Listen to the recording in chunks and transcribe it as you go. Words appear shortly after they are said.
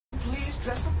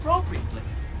dress appropriately.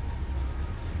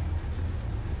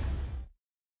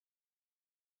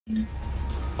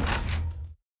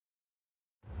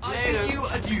 I bid you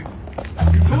adieu.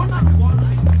 You're not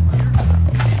wanting.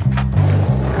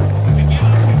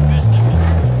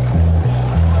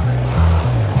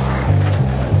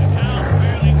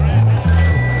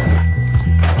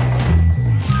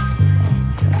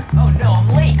 Oh no, I'm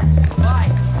late.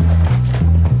 Bye.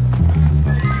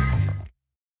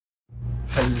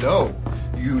 Hello.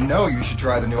 You know you should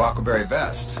try the new Aquaberry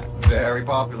vest. Very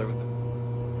popular with them.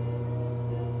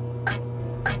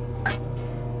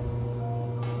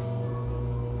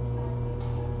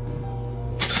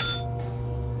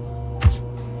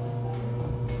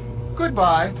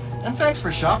 Goodbye, and thanks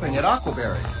for shopping at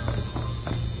Aquaberry.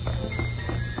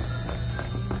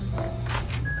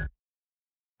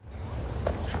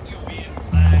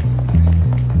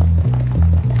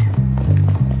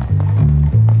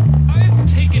 I've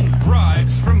taken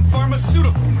bribes from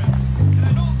pharmaceutical reps, and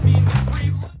I don't mean the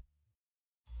free...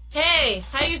 Hey,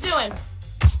 how you doing?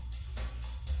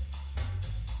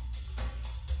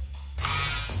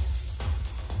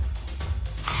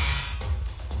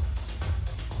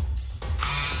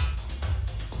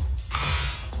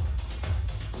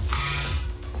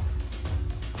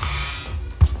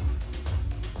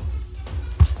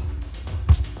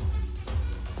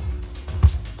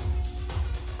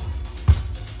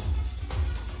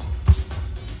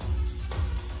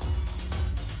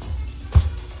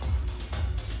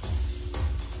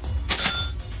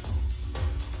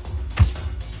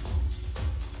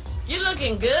 You're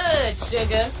looking good,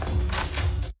 sugar.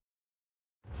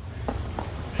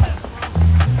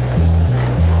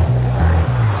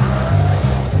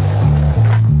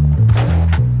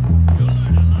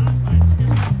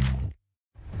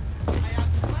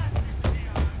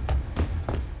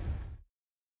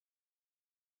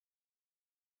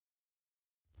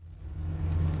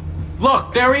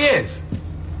 Look, there he is.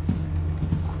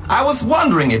 I was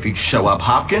wondering if you'd show up,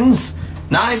 Hopkins.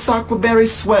 Nice Aquaberry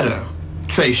sweater.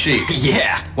 Trey chic.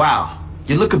 Yeah. Wow.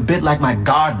 You look a bit like my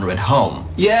gardener at home.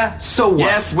 Yeah? So what?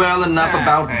 Yes, well, enough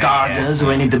about gardeners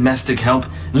or any domestic help.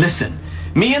 Listen,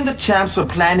 me and the chaps were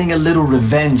planning a little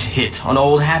revenge hit on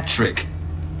old Hat-Trick.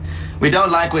 We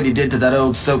don't like what he did to that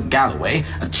old soak Galloway.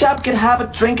 A chap can have a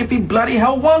drink if he bloody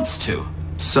hell wants to.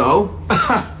 So?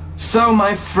 So,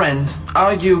 my friend,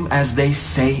 are you, as they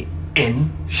say,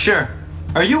 in? Sure.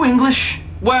 Are you English?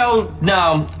 Well,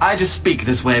 no, I just speak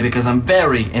this way because I'm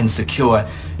very insecure.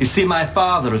 You see, my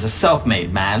father is a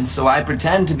self-made man, so I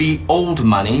pretend to be old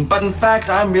money, but in fact,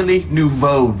 I'm really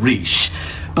nouveau riche.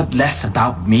 But less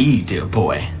about me, dear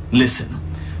boy. Listen,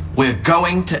 we're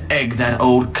going to egg that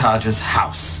old codger's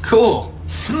house. Cool.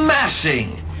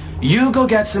 Smashing! You go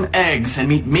get some eggs and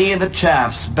meet me and the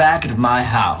chaps back at my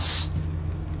house.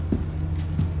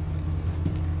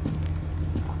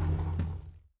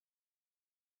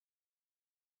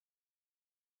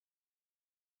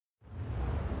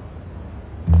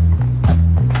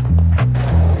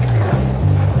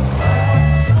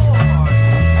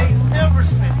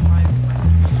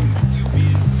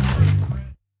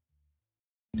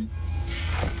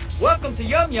 Welcome to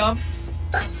Yum Yum.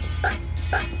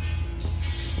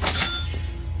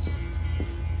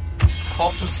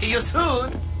 Hope to see you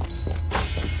soon.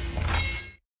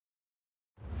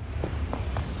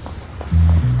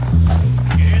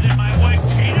 You hear that my wife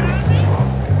cheated on me?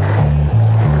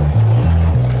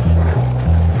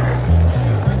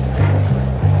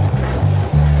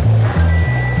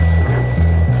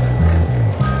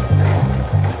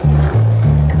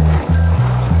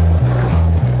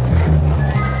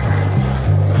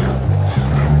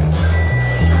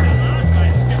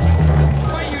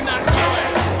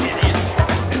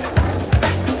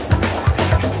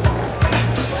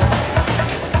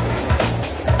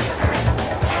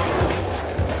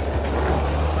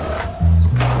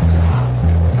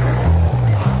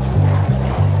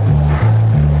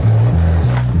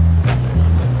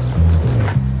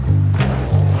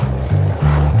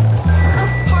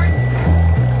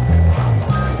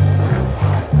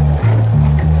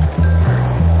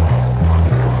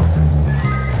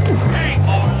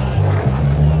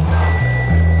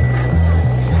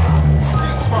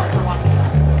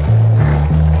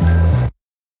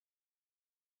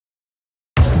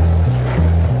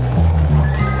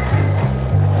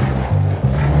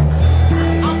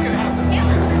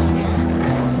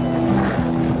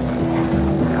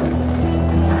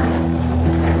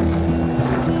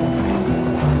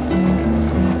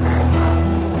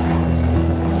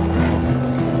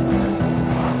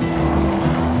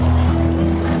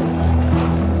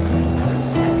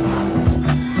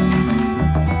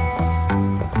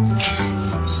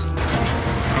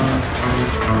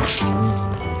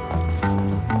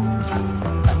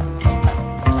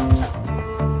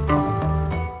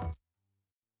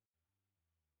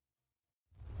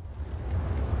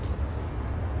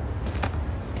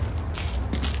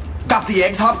 Got the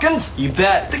eggs, Hopkins? You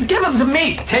bet. Then give them to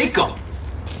me! Take them.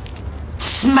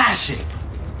 Smashing!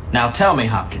 Now tell me,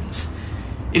 Hopkins,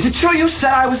 is it true you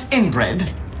said I was inbred?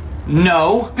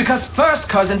 No. Because first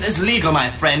cousins is legal, my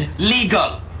friend.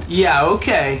 Legal! Yeah,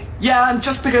 okay. Yeah, and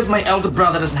just because my elder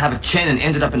brother doesn't have a chin and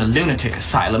ended up in a lunatic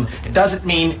asylum, it doesn't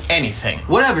mean anything.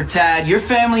 Whatever, Tad. Your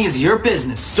family is your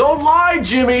business. Don't lie,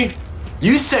 Jimmy!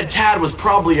 You said Tad was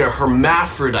probably a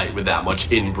hermaphrodite with that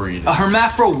much inbreeding. A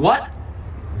hermaphro what?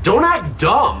 Don't act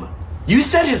dumb. You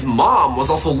said his mom was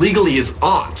also legally his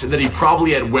aunt and that he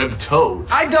probably had webbed toes.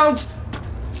 I don't...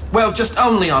 Well, just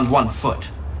only on one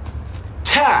foot.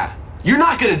 Tad, you're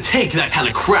not gonna take that kind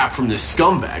of crap from this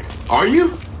scumbag, are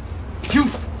you?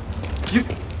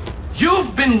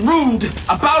 You've been rude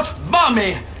about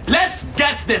Mommy! Let's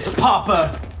get this,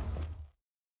 Papa!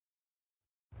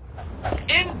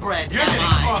 Inbred, You're getting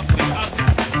off the